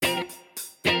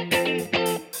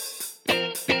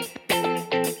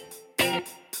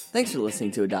Thanks for listening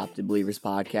to Adopted Believers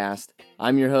Podcast.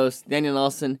 I'm your host, Daniel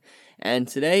Nelson, and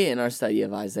today in our study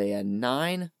of Isaiah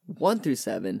 9,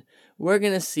 1-7, we're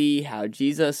going to see how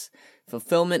Jesus'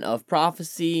 fulfillment of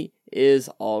prophecy is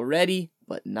already,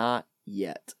 but not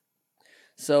yet.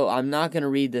 So I'm not going to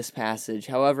read this passage,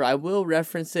 however, I will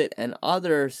reference it and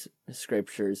other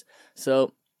scriptures,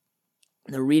 so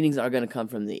the readings are going to come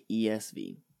from the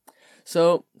ESV.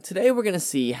 So today we're going to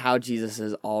see how Jesus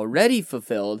has already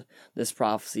fulfilled this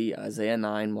prophecy, Isaiah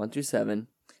 9, 1-7,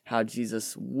 how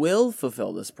Jesus will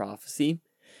fulfill this prophecy,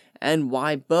 and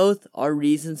why both are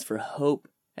reasons for hope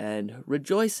and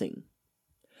rejoicing.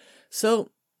 So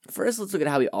first let's look at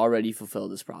how he already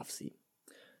fulfilled this prophecy.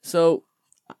 So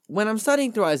when I'm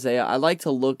studying through Isaiah, I like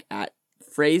to look at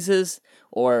phrases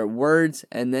or words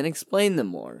and then explain them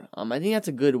more. I think that's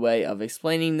a good way of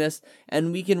explaining this,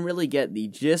 and we can really get the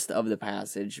gist of the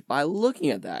passage by looking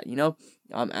at that.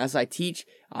 As I teach,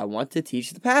 I want to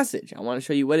teach the passage. I want to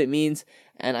show you what it means,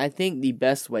 and I think the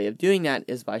best way of doing that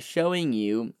is by showing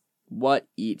you what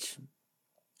each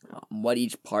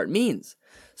part means.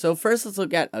 So first, let's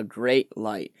look at a great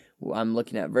light. I'm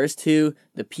looking at verse 2.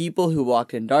 The people who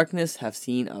walked in darkness have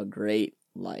seen a great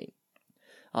light.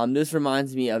 This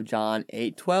reminds me of John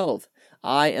 8:12.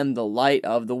 I am the light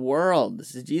of the world.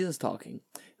 This is Jesus talking.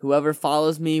 Whoever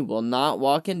follows me will not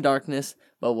walk in darkness,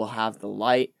 but will have the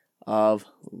light of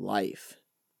life.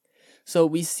 So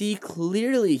we see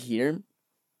clearly here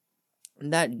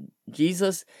that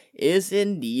Jesus is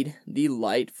indeed the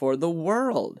light for the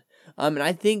world. And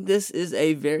I think this is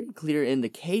a very clear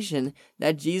indication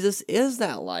that Jesus is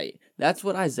that light. That's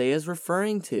what Isaiah is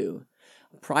referring to.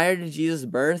 Prior to Jesus'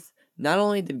 birth, not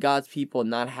only did God's people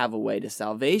not have a way to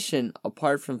salvation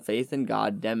apart from faith in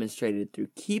God demonstrated through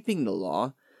keeping the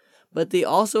law, but they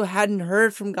also hadn't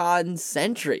heard from God in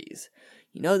centuries.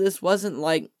 This wasn't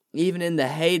like even in the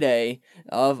heyday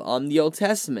of the Old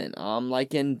Testament,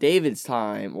 like in David's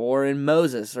time or in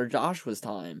Moses or Joshua's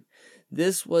time.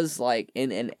 This was like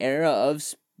in an era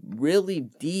of really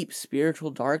deep spiritual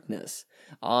darkness.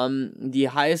 The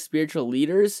highest spiritual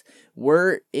leaders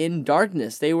were in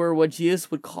darkness. They were what Jesus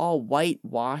would call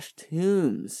whitewashed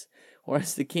tombs, or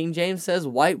as the King James says,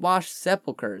 whitewashed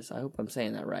sepulchers. I hope I'm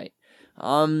saying that right.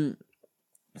 So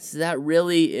that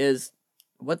really is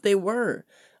what they were,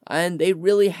 and they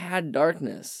really had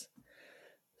darkness.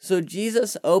 So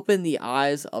Jesus opened the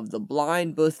eyes of the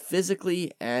blind, both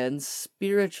physically and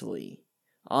spiritually.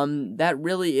 That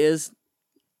really is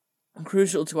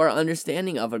crucial to our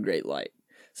understanding of a great light.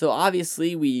 So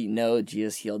obviously we know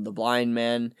Jesus healed the blind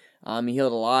man. He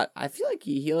healed a lot. I feel like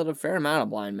he healed a fair amount of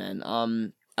blind men.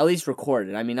 At least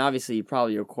recorded. Obviously he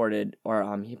probably recorded,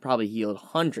 or he probably healed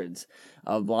hundreds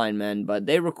of blind men, but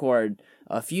they record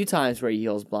a few times where he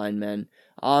heals blind men.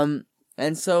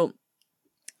 And so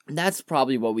that's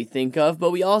probably what we think of,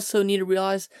 but we also need to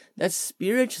realize that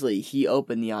spiritually he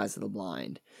opened the eyes of the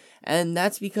blind. And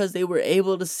that's because they were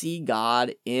able to see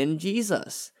God in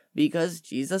Jesus, because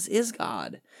Jesus is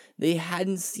God. They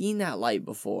hadn't seen that light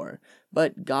before,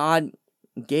 but God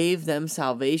gave them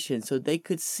salvation so they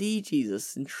could see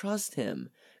Jesus and trust him.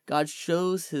 God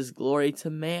shows his glory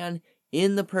to man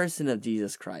in the person of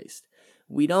Jesus Christ.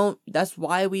 That's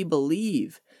why we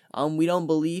believe. We don't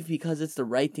believe because it's the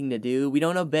right thing to do. We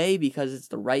don't obey because it's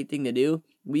the right thing to do.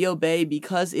 We obey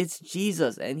because it's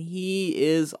Jesus, and he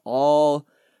is all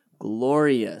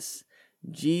glorious.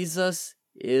 Jesus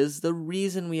is the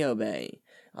reason we obey.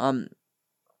 And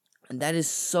that is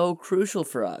so crucial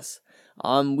for us.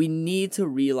 We need to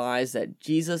realize that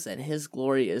Jesus and his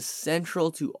glory is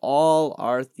central to all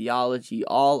our theology,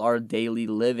 all our daily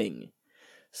living.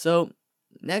 So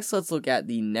next, let's look at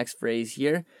the next phrase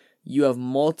here. You have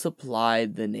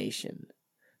multiplied the nation.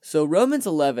 So Romans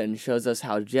 11 shows us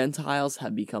how Gentiles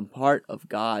have become part of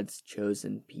God's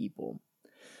chosen people.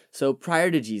 So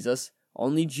prior to Jesus,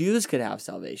 only Jews could have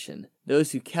salvation,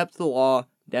 those who kept the law,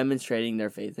 demonstrating their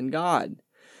faith in God.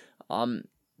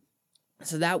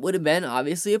 So that would have been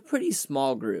obviously a pretty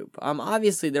small group.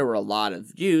 Obviously there were a lot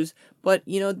of Jews, but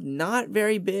not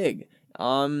very big.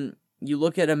 You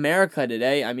look at America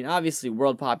today, obviously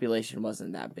world population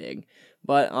wasn't that big,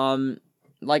 but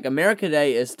like America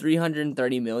today is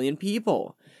 330 million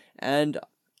people, and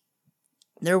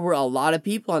there were a lot of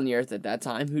people on the earth at that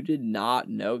time who did not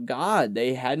know God.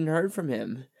 They hadn't heard from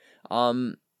him,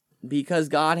 because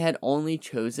God had only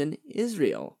chosen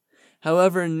Israel.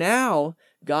 However, now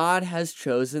God has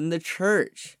chosen the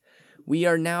church. We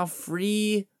are now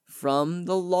free from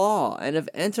the law and have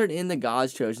entered into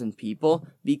God's chosen people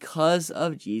because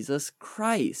of Jesus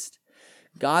Christ.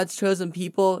 God's chosen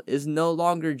people is no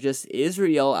longer just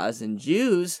Israel as in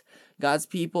Jews. God's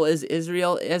people is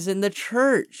Israel as in the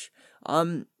church.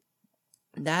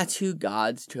 That's who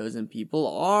God's chosen people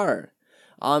are.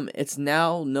 It's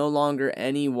now no longer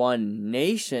any one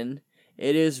nation.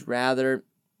 It is rather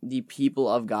the people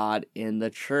of God in the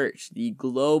church, the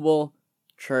global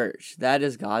church. That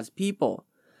is God's people.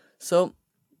 So,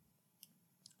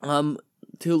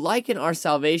 to liken our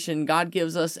salvation, God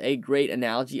gives us a great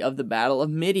analogy of the Battle of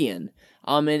Midian.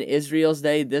 In Israel's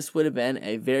day, this would have been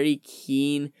a very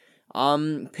keen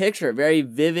picture, very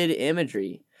vivid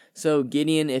imagery. So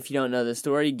Gideon, if you don't know the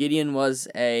story, Gideon was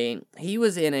in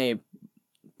a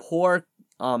poor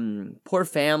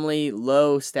family,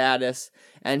 low status,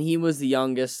 and he was the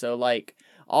youngest. So like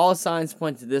all signs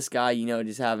point to this guy,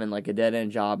 just having like a dead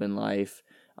end job in life,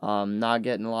 not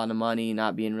getting a lot of money,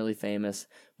 not being really famous.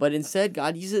 But instead,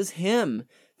 God uses him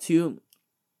to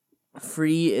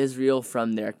free Israel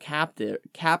from their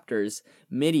captors,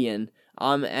 Midian.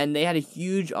 And they had a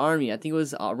huge army. I think it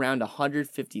was around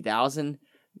 150,000.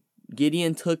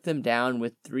 Gideon took them down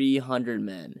with 300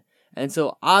 men. And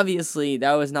so obviously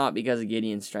that was not because of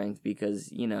Gideon's strength, because,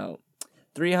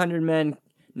 300 men,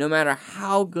 no matter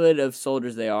how good of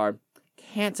soldiers they are,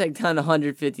 can't take down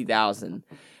 150,000.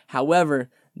 However,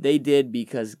 they did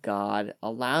because God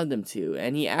allowed them to,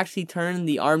 and he actually turned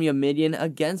the army of Midian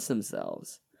against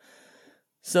themselves.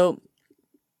 So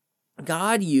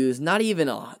God used not even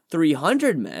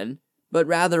 300 men, but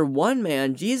rather one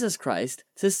man, Jesus Christ,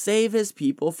 to save his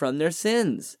people from their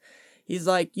sins. He's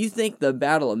like, you think the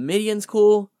Battle of Midian's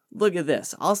cool? Look at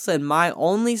this. I'll send my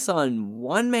only son,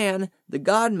 one man, the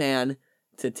God-man,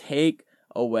 to take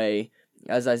away,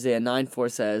 as Isaiah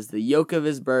 9:4 says, the yoke of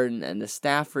his burden and the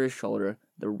staff for his shoulder,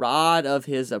 the rod of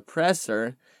his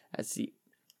oppressor.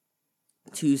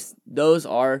 Those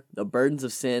are the burdens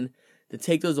of sin, to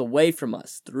take those away from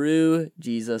us through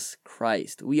Jesus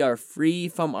Christ. We are free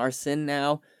from our sin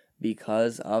now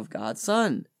because of God's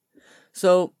Son.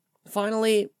 So,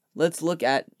 finally, let's look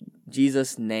at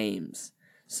Jesus' names.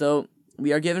 So,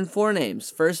 we are given 4 names.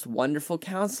 First, Wonderful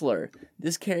Counselor.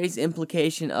 This carries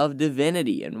implication of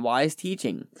divinity and wise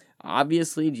teaching.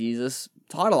 Obviously, Jesus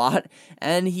taught a lot,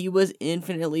 and he was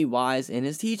infinitely wise in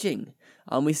his teaching.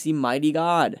 We see Mighty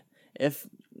God. If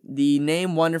the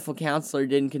name Wonderful Counselor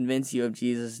didn't convince you of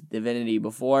Jesus' divinity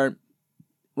before,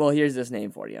 well, here's this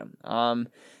name for you.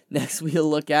 Next, we'll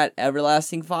look at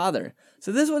Everlasting Father.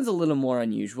 So this one's a little more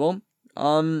unusual.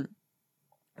 We're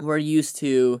used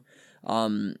to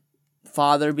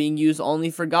Father being used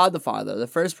only for God the Father, the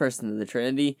first person of the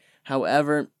Trinity.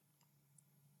 However,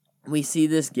 we see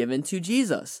this given to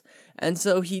Jesus. And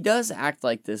so he does act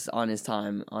like this on his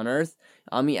time on earth.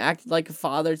 He acted like a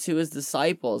father to his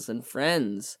disciples and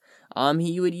friends.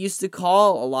 He would used to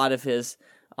call a lot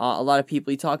of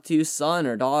people he talked to son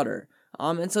or daughter.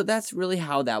 And so that's really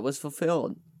how that was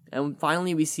fulfilled. And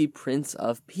finally, we see Prince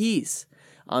of Peace.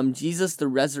 Jesus, the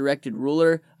resurrected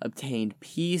ruler, obtained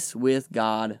peace with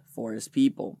God for his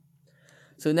people.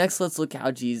 So next, let's look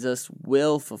how Jesus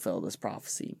will fulfill this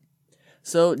prophecy.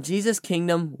 So Jesus'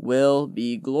 kingdom will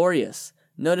be glorious.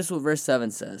 Notice what verse 7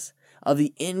 says. Of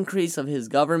the increase of his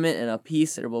government and of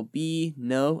peace there will be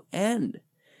no end.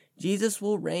 Jesus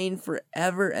will reign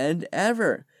forever and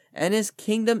ever, and his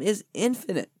kingdom is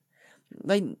infinite.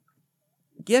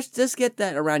 Just get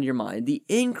that around your mind. The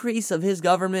increase of his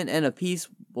government and of peace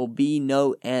will be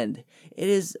no end. It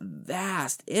is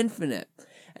vast, infinite,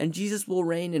 and Jesus will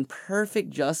reign in perfect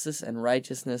justice and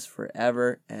righteousness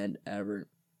forever and ever.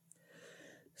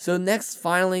 So next,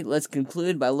 finally, let's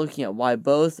conclude by looking at why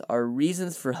both are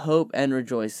reasons for hope and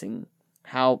rejoicing.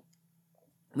 How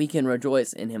we can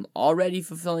rejoice in him already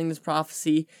fulfilling this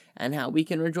prophecy, and how we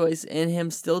can rejoice in him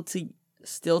still to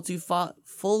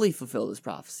fully fulfill this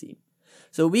prophecy.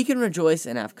 So we can rejoice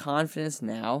and have confidence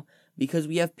now because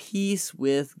we have peace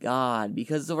with God,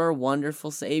 because of our wonderful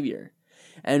Savior.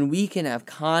 And we can have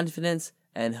confidence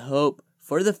and hope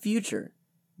for the future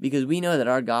because we know that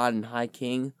our God and High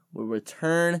King will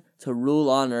return to rule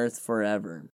on earth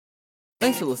forever.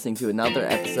 Thanks for listening to another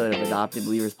episode of Adopted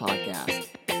Believers Podcast.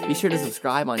 Be sure to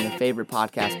subscribe on your favorite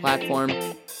podcast platform.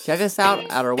 Check us out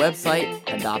at our website,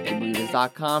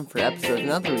 adoptedbelievers.com, for episodes and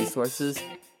other resources.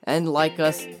 And like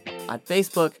us at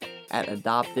Facebook at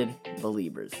Adopted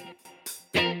Believers.